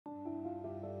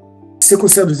Sickle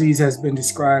cell disease has been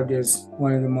described as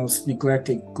one of the most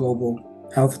neglected global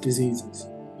health diseases.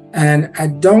 And I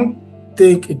don't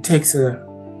think it takes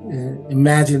an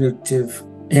imaginative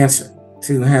answer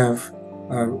to have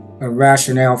a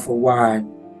rationale for why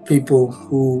people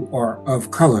who are of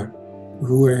color,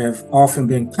 who have often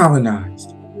been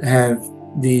colonized, have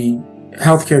the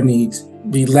healthcare needs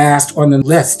be last on the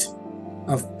list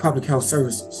of public health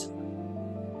services.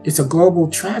 It's a global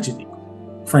tragedy,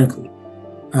 frankly,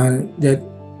 that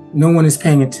no one is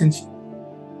paying attention.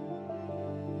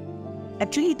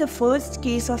 Actually, the first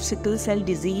case of sickle cell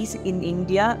disease in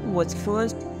India was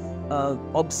first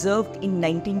observed in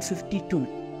 1952.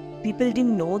 People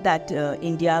didn't know that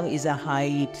India is a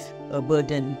high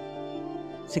burden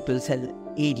sickle cell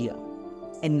area.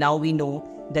 And now we know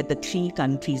that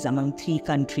among three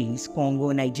countries,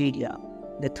 Congo, Nigeria,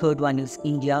 the third one is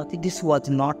India. This was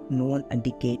not known a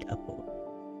decade ago.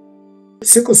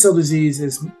 Sickle cell disease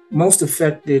is most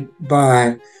affected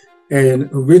by an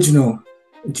original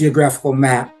geographical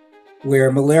map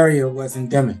where malaria was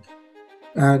endemic.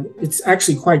 It's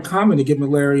actually quite common to get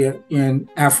malaria in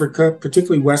Africa,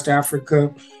 particularly West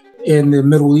Africa, in the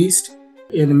Middle East,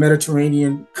 in the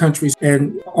Mediterranean countries,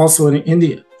 and also in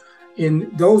India. In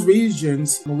those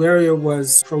regions, malaria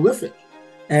was prolific,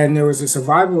 and there was a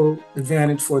survival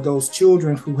advantage for those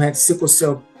children who had sickle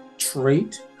cell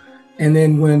trait. And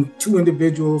then when two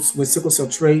individuals with sickle cell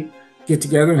trait get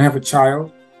together and have a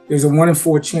child, there's a 1 in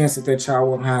 4 chance that child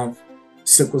will have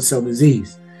sickle cell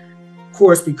disease. Of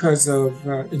course, because of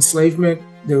enslavement,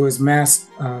 there was mass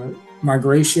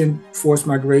migration, forced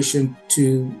migration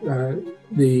to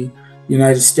the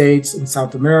United States and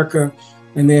South America.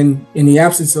 And then in the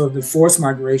absence of the forced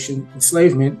migration,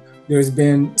 enslavement, there's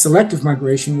been selective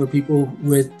migration where people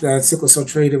with sickle cell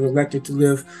trait have elected to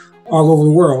live all over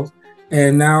the world.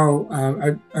 And now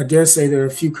I dare say there are a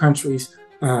few countries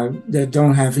that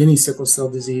don't have any sickle cell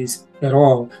disease at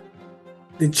all.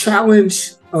 The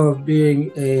challenge of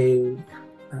being a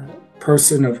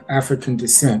person of African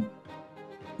descent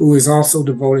who has also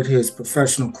devoted his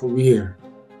professional career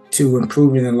to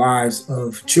improving the lives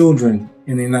of children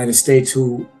in the United States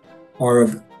who are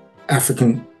of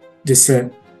African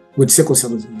descent with sickle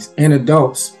cell disease, and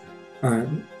adults,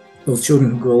 those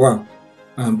children who grow up,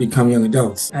 become young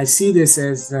adults. I see this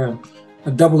as a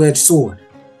double-edged sword.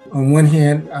 On one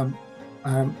hand,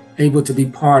 I'm able to be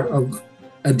part of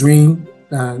a dream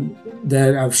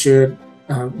that I've shared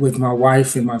with my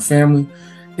wife and my family.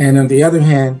 And on the other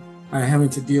hand, I'm having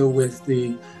to deal with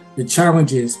the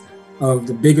challenges of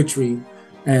the bigotry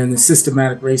and the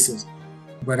systematic racism.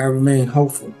 But I remain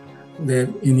hopeful that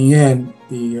in the end,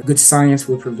 the good science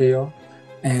will prevail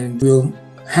and we'll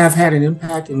have had an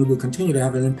impact, and we will continue to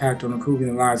have an impact on improving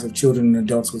the lives of children and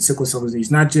adults with sickle cell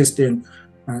disease, not just in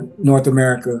North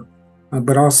America,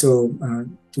 but also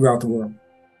throughout the world.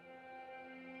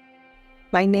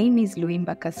 My name is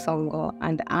Lwimba Kasongo,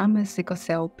 and I'm a sickle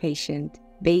cell patient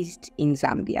based in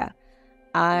Zambia.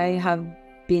 I have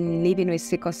been living with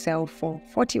sickle cell for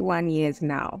 41 years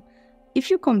now. If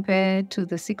you compare to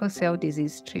the sickle cell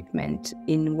disease treatment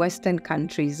in Western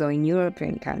countries or in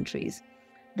European countries,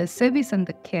 the service and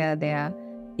the care there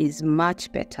is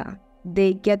much better.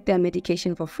 They get their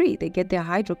medication for free. They get their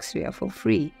hydroxyurea for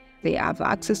free. They have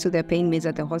access to their pain meds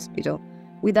at the hospital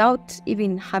without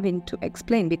even having to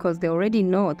explain, because they already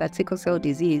know that sickle cell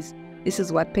disease, this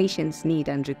is what patients need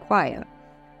and require.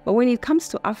 But when it comes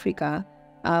to Africa,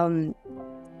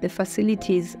 the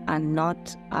facilities are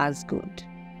not as good.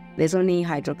 There's only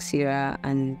hydroxyurea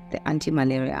and the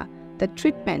anti-malaria. The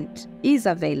treatment is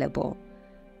available,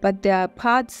 but there are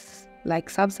parts like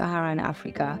sub-Saharan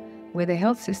Africa where the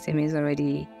health system is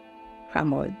already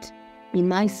crumbled. In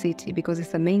my city, because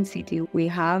it's the main city, we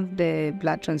have the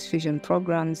blood transfusion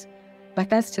programs, but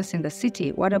that's just in the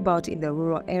city. What about in the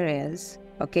rural areas?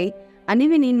 Okay. And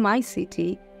even in my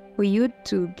city, for you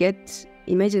to get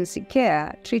emergency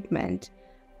care treatment,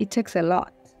 it takes a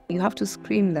lot. You have to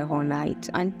scream the whole night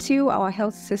until our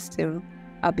health system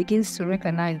begins to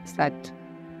recognize that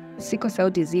sickle cell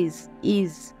disease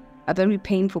is a very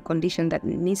painful condition that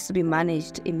needs to be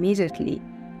managed immediately.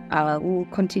 We'll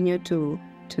continue to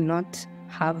not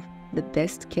have the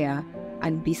best care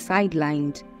and be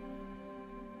sidelined.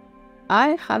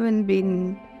 I haven't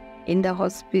been in the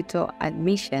hospital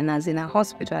admission, as in a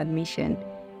hospital admission,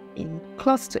 in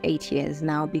close to 8 years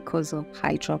now because of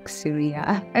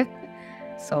hydroxyurea.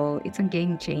 So it's a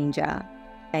game changer.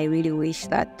 I really wish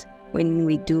that when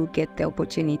we do get the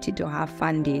opportunity to have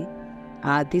funding,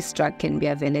 this drug can be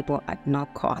available at no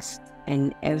cost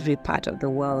in every part of the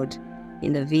world,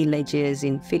 in the villages,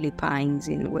 in Philippines,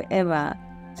 in wherever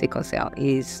sickle cell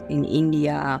is, in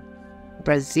India,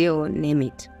 Brazil, name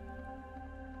it.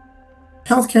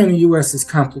 Healthcare in the U.S. is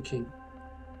complicated.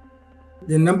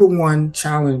 The number one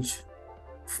challenge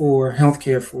for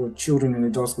healthcare for children and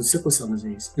adults with sickle cell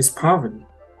disease is poverty,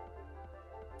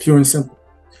 pure and simple.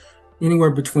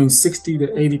 Anywhere between 60 to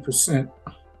 80%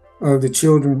 of the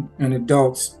children and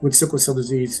adults with sickle cell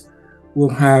disease will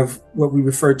have what we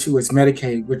refer to as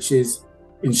Medicaid, which is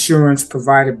insurance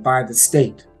provided by the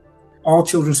state. All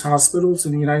children's hospitals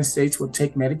in the United States will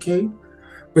take Medicaid,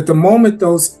 but the moment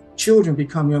those children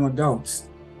become young adults,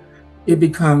 it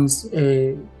becomes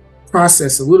a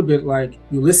process a little bit like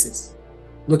Ulysses,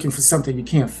 looking for something you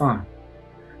can't find.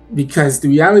 Because the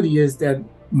reality is that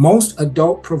most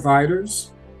adult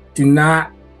providers do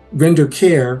not render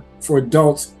care for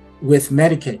adults with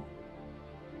Medicaid.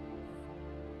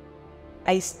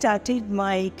 I started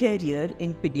my career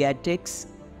in pediatrics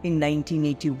in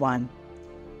 1981.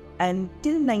 And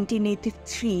till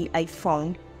 1983, I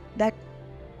found that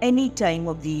any time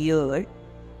of the year,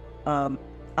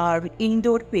 our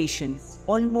indoor patients,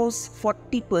 almost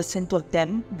 40% of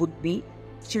them would be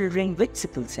children with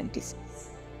sickle cell disease.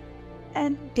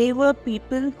 And they were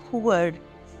people who were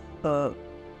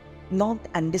not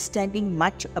understanding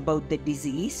much about the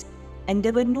disease, and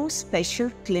there were no special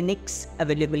clinics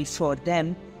available for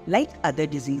them like other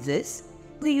diseases.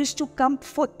 They used to come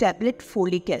for tablet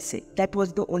folic acid. That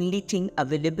was the only thing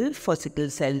available for sickle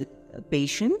cell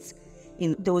patients.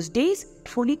 In those days,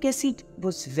 folic acid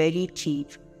was very cheap.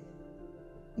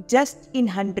 Just in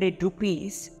 100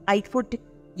 rupees, I could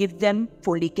give them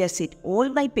folic acid, all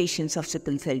my patients of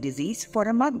sickle cell disease, for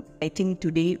a month. I think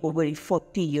today, over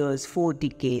 40 years, 4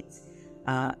 decades,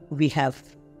 we have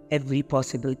every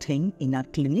possible thing in our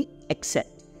clinic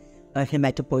except a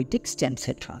hematopoietic stem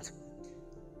cell transplant.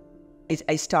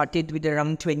 I started with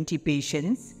around 20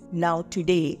 patients. Now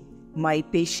today, my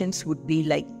patients would be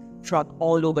like from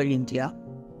all over India.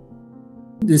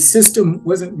 The system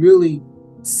wasn't really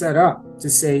set up to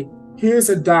say, here's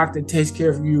a doc that takes care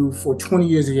of you for 20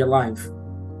 years of your life.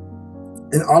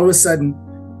 And all of a sudden,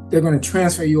 they're going to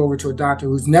transfer you over to a doctor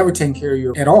who's never taken care of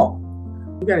you at all.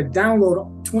 You got to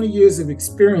download 20 years of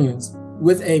experience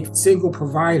with a single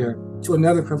provider to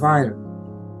another provider.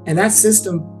 And that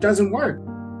system doesn't work.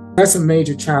 That's a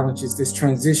major challenge, is this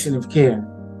transition of care.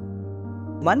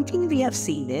 One thing we have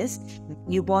seen is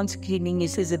newborn screening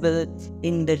is visible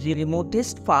in the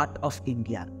remotest part of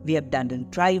India. We have done in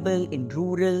tribal, in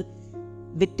rural,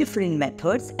 with different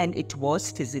methods, and it was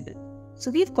feasible.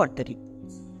 So we've got the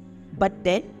reports. But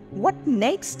then, what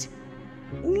next?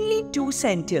 Only 2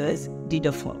 centers did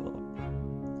a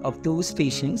follow-up of those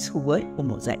patients who were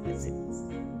homozygous.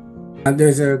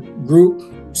 There's a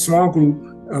small group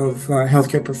of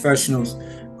healthcare professionals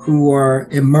who are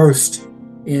immersed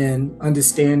in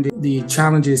understanding the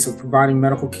challenges of providing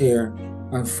medical care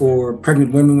for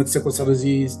pregnant women with sickle cell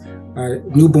disease,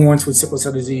 newborns with sickle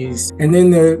cell disease. And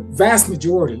then the vast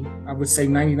majority, I would say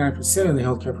 99% of the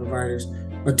healthcare providers,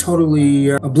 are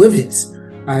totally oblivious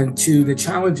to the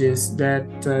challenges that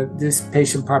this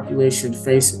patient population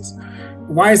faces.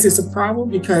 Why is this a problem?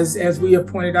 Because as we have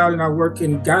pointed out in our work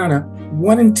in Ghana,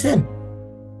 1 in 10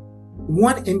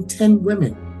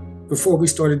 women, before we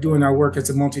started doing our work as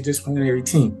a multidisciplinary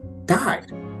team, died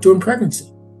during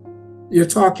pregnancy. You're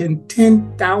talking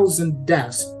 10,000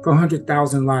 deaths per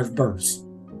 100,000 live births.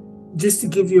 Just to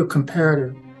give you a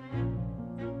comparative,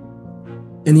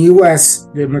 in the US,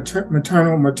 the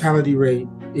maternal mortality rate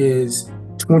is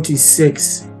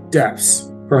 26 deaths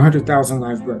per 100,000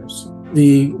 live births.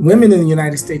 The women in the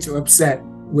United States are upset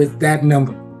with that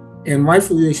number, and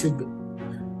rightfully they should be.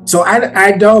 So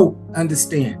I don't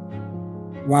understand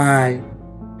why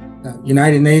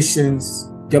United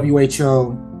Nations,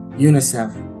 WHO,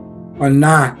 UNICEF are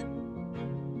not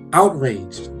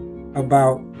outraged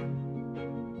about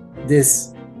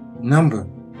this number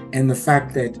and the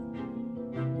fact that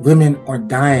women are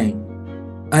dying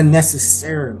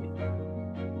unnecessarily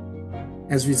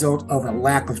as a result of a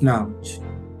lack of knowledge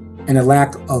and a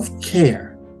lack of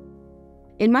care.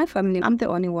 In my family, I'm the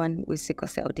only one with sickle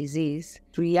cell disease.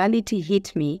 Reality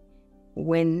hit me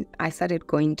when I started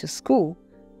going to school.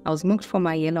 I was mocked for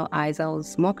my yellow eyes. I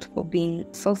was mocked for being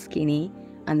so skinny,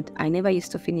 and I never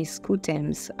used to finish school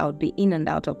terms. I would be in and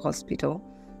out of hospital.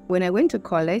 When I went to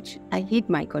college, I hid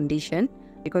my condition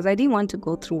because I didn't want to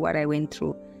go through what I went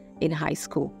through in high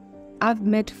school. I've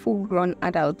met full-grown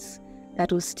adults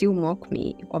that will still mock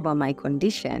me about my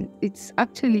condition. It's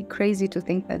actually crazy to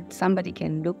think that somebody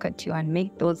can look at you and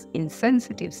make those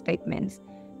insensitive statements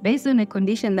based on a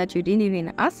condition that you didn't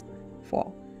even ask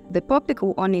for. The public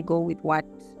will only go with what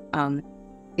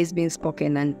is being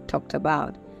spoken and talked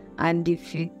about. And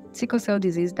if sickle cell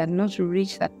disease does not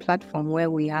reach that platform where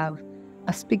we have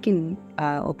a speaking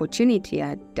opportunity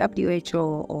at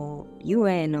WHO or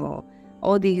UN or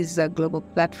all these global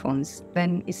platforms,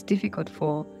 then it's difficult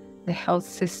for the health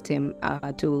system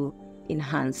to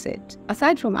enhance it.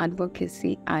 Aside from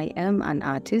advocacy, I am an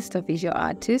artist, a visual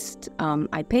artist.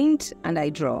 I paint and I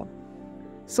draw.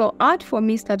 So art for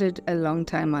me started a long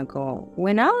time ago.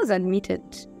 When I was admitted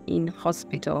in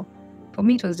hospital, for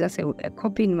me it was just a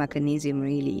coping mechanism,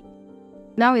 really.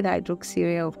 Now with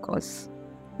hydroxyurea, of course,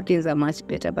 things are much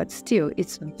better, but still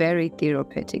it's very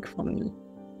therapeutic for me.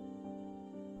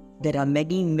 There are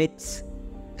many myths,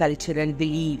 cultural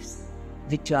beliefs,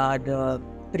 which are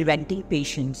preventing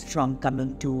patients from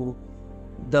coming to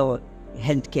the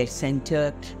healthcare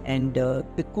center, and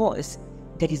because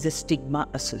there is a stigma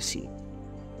associated.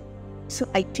 So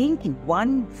I think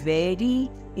one very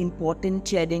important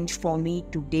challenge for me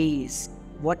today is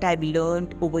what I've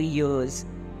learned over years,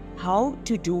 how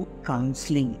to do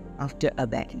counseling after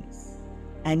awareness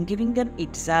and giving them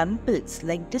examples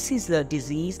like this is a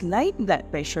disease like blood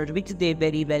pressure, which they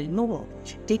very well know.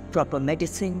 Take proper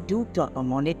medicine, do proper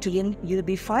monitoring, you'll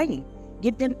be fine.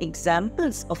 Give them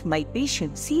examples of my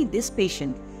patient. See, this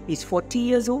patient is 40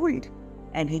 years old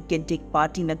and he can take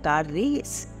part in a car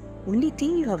race. Only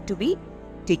thing you have to be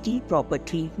taking proper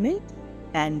treatment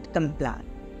and comply.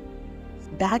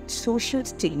 That social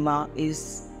stigma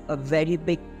is a very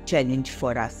big challenge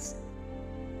for us.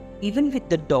 Even with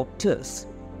the doctors,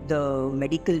 the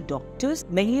medical doctors,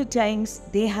 many times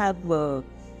they have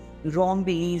wrong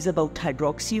beliefs about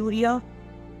hydroxyurea.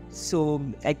 So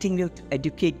I think we have to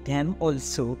educate them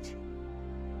also.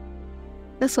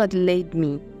 That's what led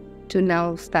me to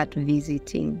now start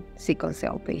visiting sickle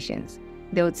cell patients.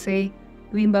 They would say,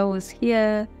 Lwimba was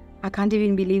here. I can't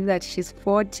even believe that she's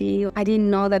 40. I didn't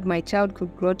know that my child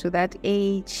could grow to that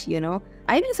age,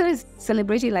 I even started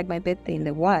celebrating like my birthday in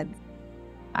the ward.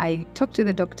 I talked to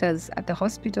the doctors at the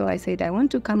hospital. I said, I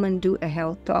want to come and do a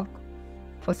health talk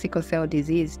for sickle cell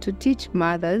disease to teach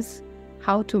mothers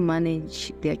how to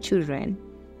manage their children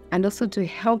and also to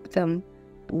help them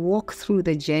walk through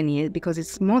the journey, because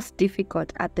it's most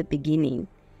difficult at the beginning.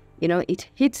 It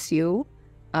hits you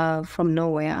from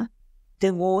nowhere.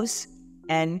 There was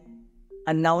an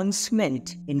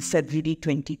announcement in February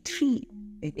 23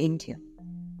 in India.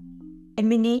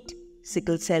 Eliminate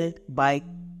sickle cell by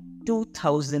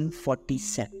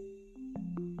 2047.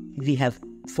 We have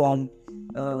formed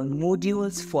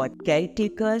modules for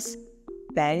caretakers,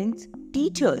 parents,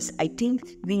 teachers. I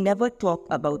think we never talk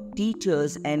about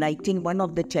teachers, and I think one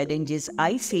of the challenges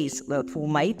I face for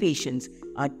my patients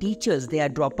are teachers. They are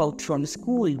drop out from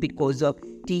school because of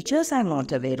teachers are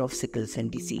not aware of sickle cell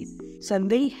disease. So I'm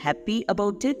very happy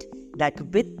about it that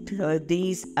with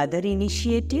these other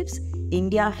initiatives,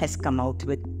 India has come out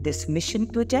with this mission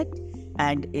project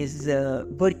and is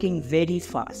working very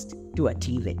fast to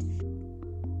achieve it.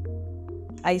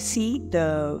 I see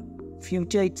the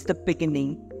future, it's the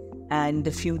beginning, and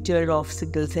the future of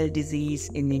sickle cell disease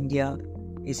in India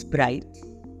is bright.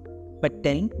 But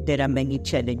then there are many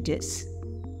challenges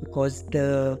because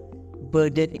the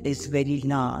burden is very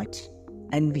large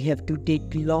and we have to take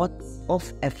lots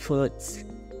of efforts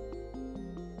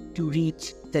to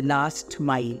reach the last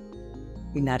mile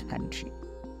in our country.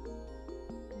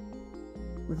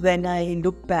 When I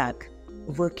look back,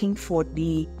 working for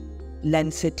the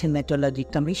Lancet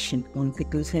Haematology Commission on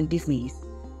sickle cell disease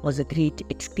was a great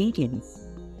experience.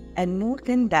 And more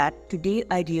than that, today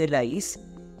I realize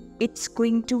it's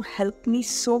going to help me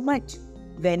so much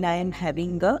when I am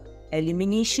having a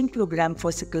elimination program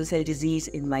for sickle cell disease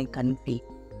in my country.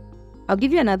 I'll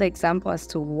give you another example as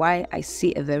to why I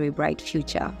see a very bright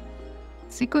future.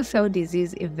 Sickle cell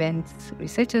disease events,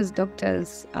 researchers,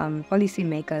 doctors,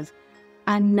 policymakers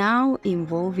are now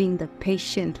involving the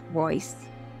patient voice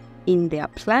in their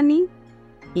planning,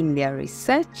 in their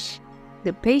research.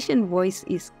 The patient voice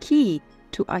is key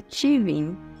to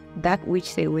achieving that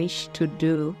which they wish to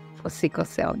do for sickle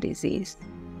cell disease.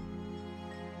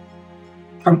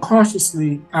 I'm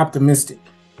cautiously optimistic.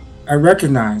 I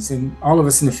recognize, and all of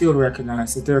us in the field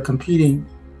recognize, that there are competing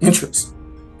interests.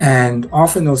 And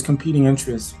often those competing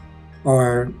interests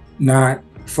are not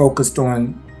focused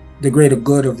on the greater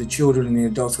good of the children and the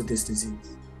adults with this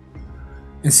disease.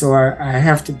 And so I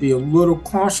have to be a little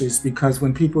cautious, because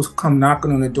when people come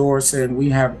knocking on the door saying, we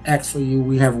have X for you,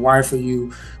 we have Y for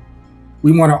you,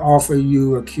 we want to offer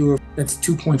you a cure that's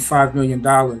 $2.5 million,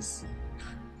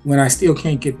 when I still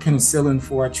can't get penicillin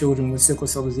for our children with sickle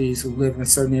cell disease who live in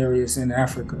certain areas in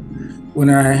Africa,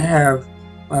 when I have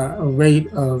a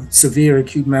rate of severe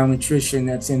acute malnutrition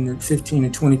that's in the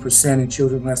 15 to 20% in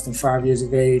children less than 5 years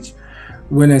of age,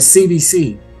 when a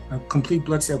CDC a complete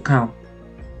blood cell count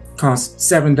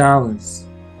costs $7,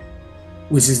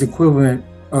 which is the equivalent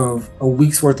of a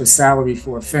week's worth of salary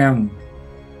for a family.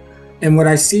 And what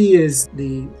I see is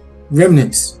the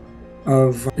remnants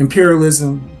of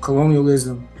imperialism,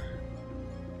 colonialism,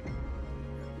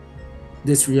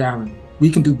 this reality. We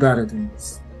can do better than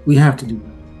this. We have to do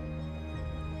better.